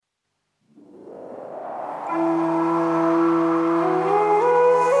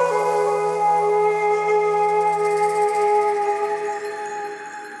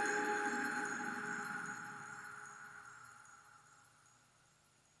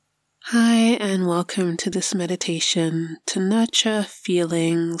and welcome to this meditation to nurture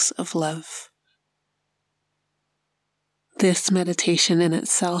feelings of love. This meditation in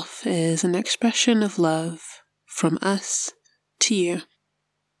itself is an expression of love from us to you.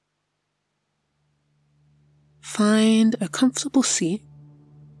 Find a comfortable seat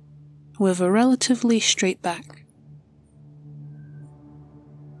with a relatively straight back.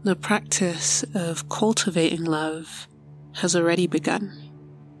 The practice of cultivating love has already begun.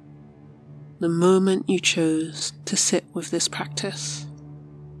 The moment you chose to sit with this practice.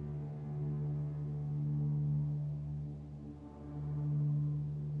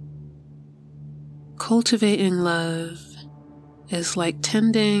 Cultivating love is like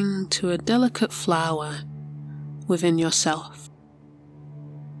tending to a delicate flower within yourself.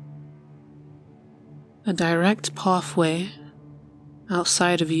 A direct pathway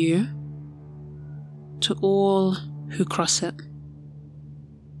outside of you to all who cross it.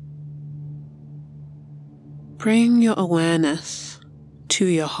 Bring your awareness to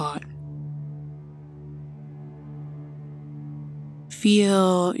your heart.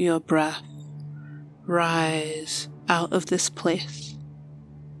 Feel your breath rise out of this place.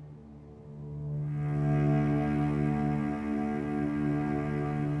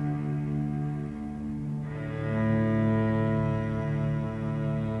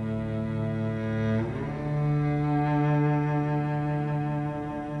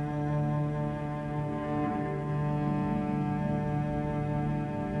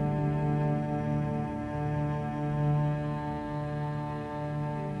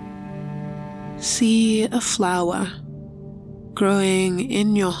 See a flower growing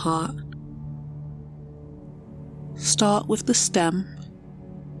in your heart. Start with the stem,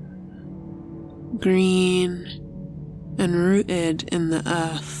 green and rooted in the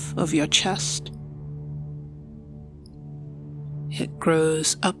earth of your chest. It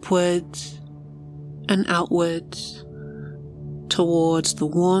grows upwards and outwards towards the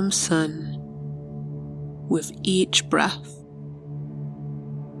warm sun with each breath.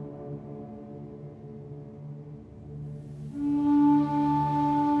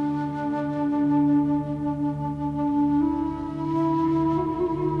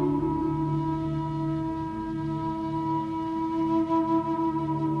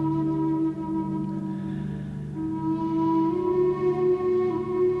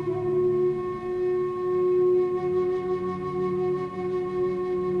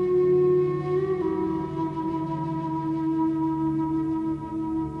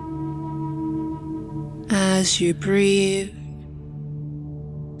 As you breathe,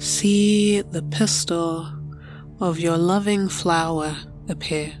 see the pistil of your loving flower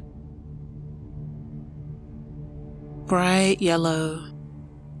appear. Bright yellow,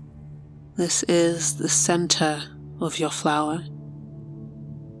 this is the center of your flower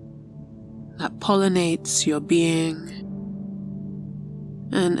that pollinates your being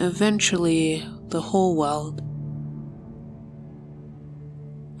and eventually the whole world,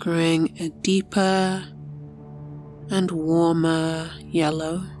 growing a deeper and warmer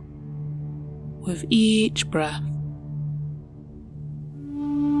yellow with each breath.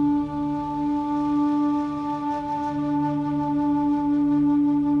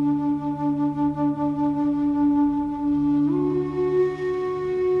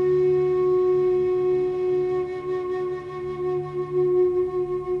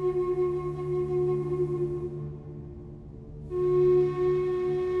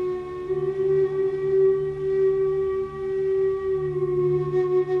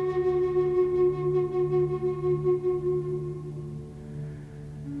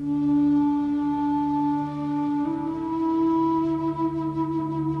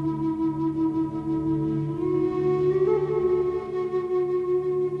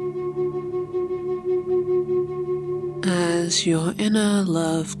 As your inner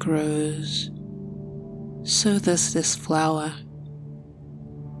love grows, so does this flower,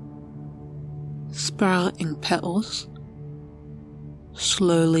 sprouting petals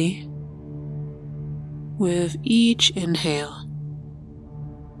slowly with each inhale.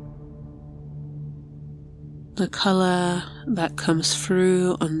 The color that comes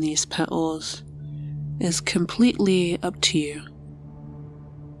through on these petals is completely up to you.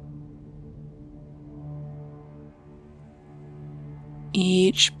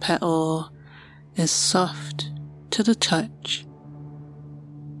 Each petal is soft to the touch.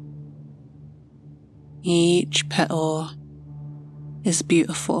 Each petal is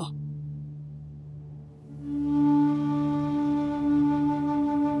beautiful.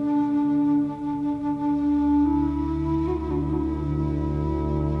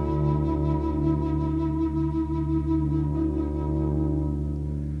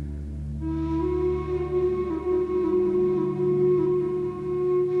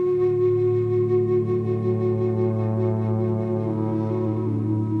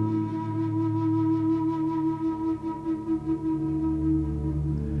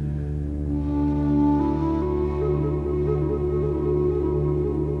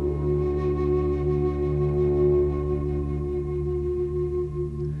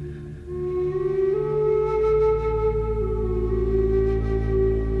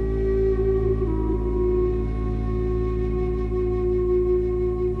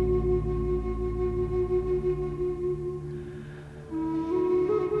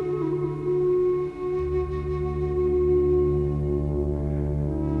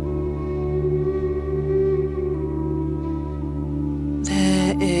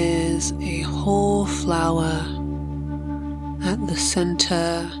 flower at the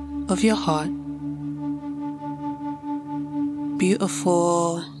center of your heart,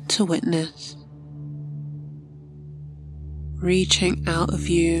 beautiful to witness, reaching out of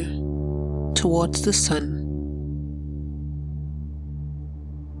you towards the sun.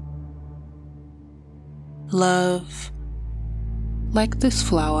 Love, like this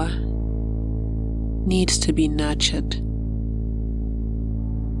flower, needs to be nurtured.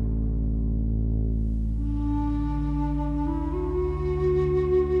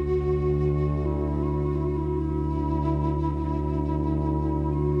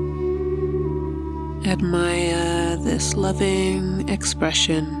 Admire this loving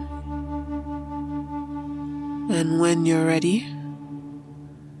expression, and when you're ready,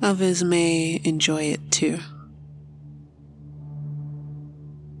 others may enjoy it too.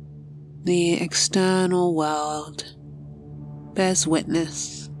 The external world bears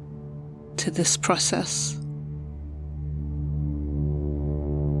witness to this process,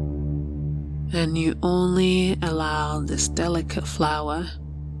 and you only allow this delicate flower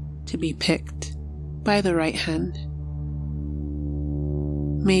to be picked by the right hand.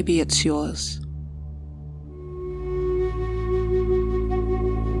 Maybe it's yours.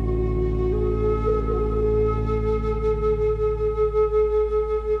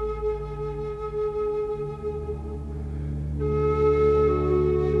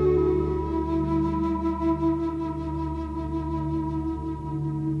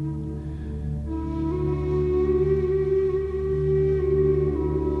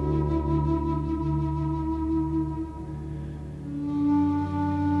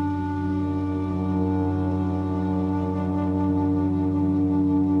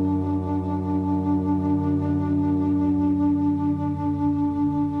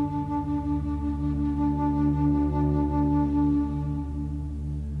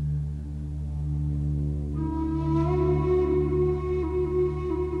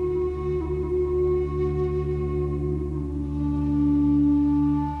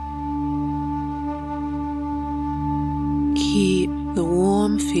 Keep the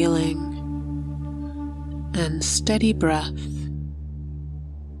warm feeling and steady breath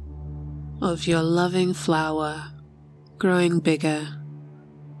of your loving flower growing bigger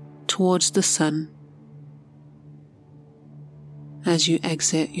towards the sun as you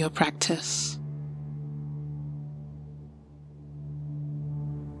exit your practice.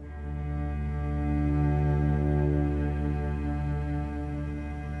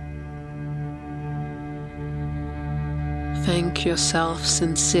 Thank yourself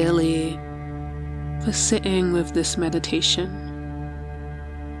sincerely for sitting with this meditation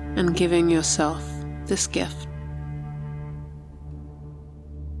and giving yourself this gift.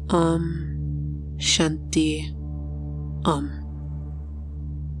 Om Shanti Om.